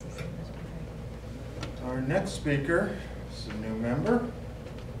Our next speaker is a new member,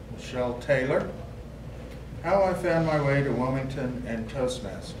 Michelle Taylor. How I found my way to Wilmington and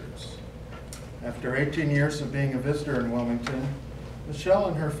Toastmasters. After 18 years of being a visitor in Wilmington, Michelle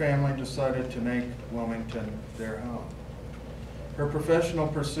and her family decided to make Wilmington their home. Her professional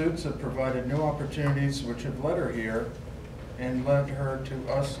pursuits have provided new opportunities which have led her here and led her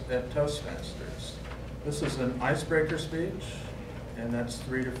to us at Toastmasters. This is an icebreaker speech, and that's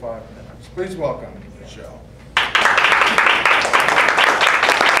 3 to 5 minutes. Please welcome Michelle.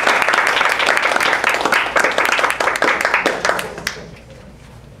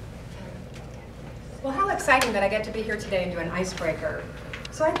 Well, how exciting that I get to be here today and do an icebreaker.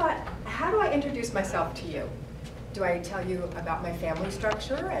 So I thought, how do I introduce myself to you? Do I tell you about my family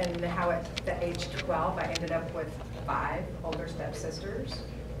structure and how at the age 12 I ended up with 5 older stepsisters,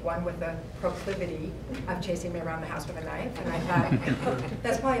 one with a proclivity of chasing me around the house with a knife, and I thought,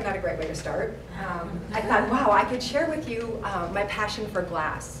 that's probably not a great way to start. I thought, wow, I could share with you my passion for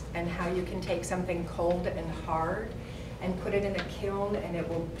glass and how you can take something cold and hard and put it in a kiln and it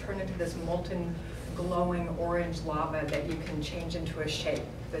will turn into this molten, glowing orange lava that you can change into a shape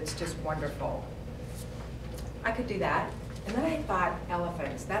that's just wonderful. I could do that. And then I thought,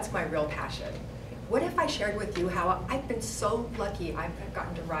 elephants, that's my real passion. What if I shared with you how I've been so lucky I've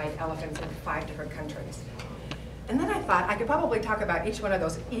gotten to ride elephants in 5 different countries? And then I thought I could probably talk about each one of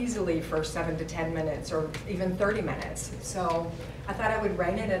those easily for 7 to 10 minutes or even 30 minutes. So I thought I would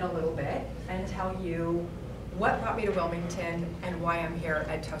rein it in a little bit and tell you what brought me to Wilmington and why I'm here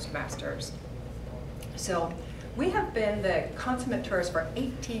at Toastmasters. So we have been the consummate tourists for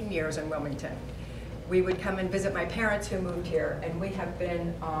 18 years in Wilmington. We would come and visit my parents who moved here, and we have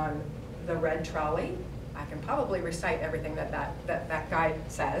been on the red trolley. I can probably recite everything that guide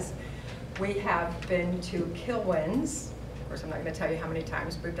says. We have been to Kilwins. Of course, I'm not going to tell you how many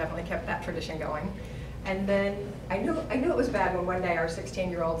times. We've definitely kept that tradition going. And then I knew it was bad when one day our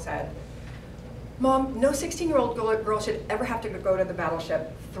 16-year-old said, "Mom, no 16-year-old girl should ever have to go to the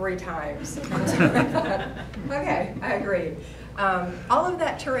battleship 3 times." Okay, I agree. All of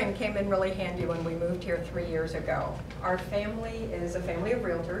that touring came in really handy when we moved here 3 years ago. Our family is a family of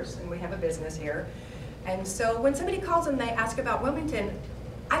realtors, and we have a business here. And so when somebody calls and they ask about Wilmington,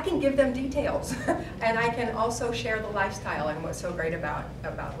 I can give them details. And I can also share the lifestyle and what's so great about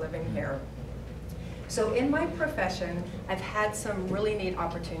living here. So in my profession, I've had some really neat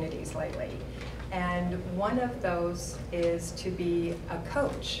opportunities lately. And one of those is to be a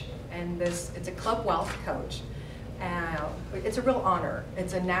coach. And it's a Club Wealth coach. It's a real honor.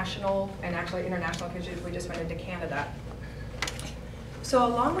 It's a national and actually international, because we just went into Canada. So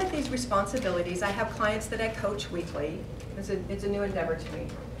along with these responsibilities, I have clients that I coach weekly. It's a new endeavor to me.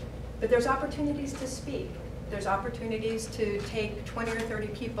 But there's opportunities to speak. There's opportunities to take 20 or 30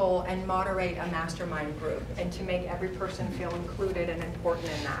 people and moderate a mastermind group and to make every person feel included and important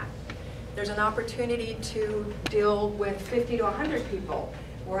in that. There's an opportunity to deal with 50 to 100 people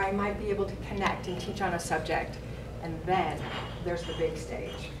where I might be able to connect and teach on a subject. And then there's the big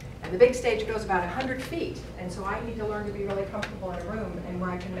stage. And the big stage goes about 100 feet. And so I need to learn to be really comfortable in a room and where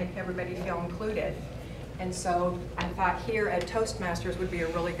I can make everybody feel included. And so I thought here at Toastmasters would be a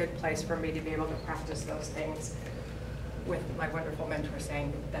really good place for me to be able to practice those things with my wonderful mentor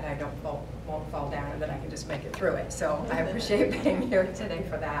saying that I won't fall down and that I can just make it through it. So I appreciate being here today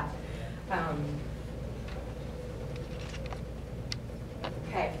for that.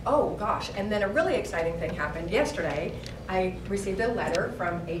 Okay, oh gosh, and then a really exciting thing happened yesterday. I received a letter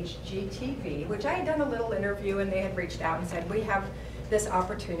from HGTV, which I had done a little interview and they had reached out and said, we have this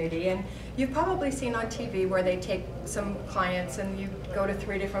opportunity. And you've probably seen on TV where they take some clients and you go to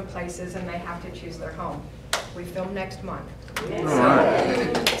 3 different places and they have to choose their home. We film next month.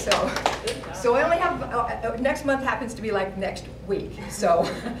 So I only have, next month happens to be like next week. So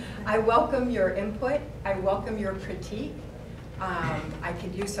I welcome your input, I welcome your critique. I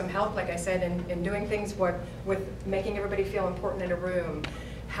could use some help, like I said, in doing things with making everybody feel important in a room.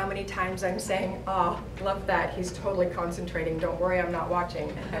 How many times I'm saying, oh, love that, he's totally concentrating, don't worry, I'm not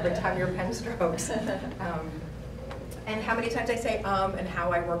watching, every time your pen strokes. And how many times I say and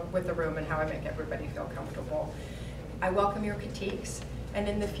how I work with the room and how I make everybody feel comfortable. I welcome your critiques, and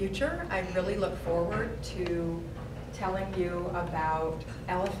in the future, I really look forward to telling you about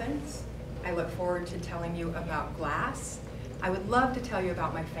elephants. I look forward to telling you about glass. I would love to tell you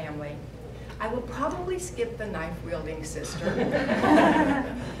about my family. I will probably skip the knife-wielding sister.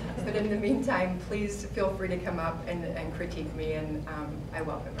 But in the meantime, please feel free to come up and critique me, and I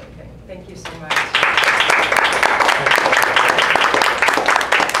welcome everything. Thank you so much.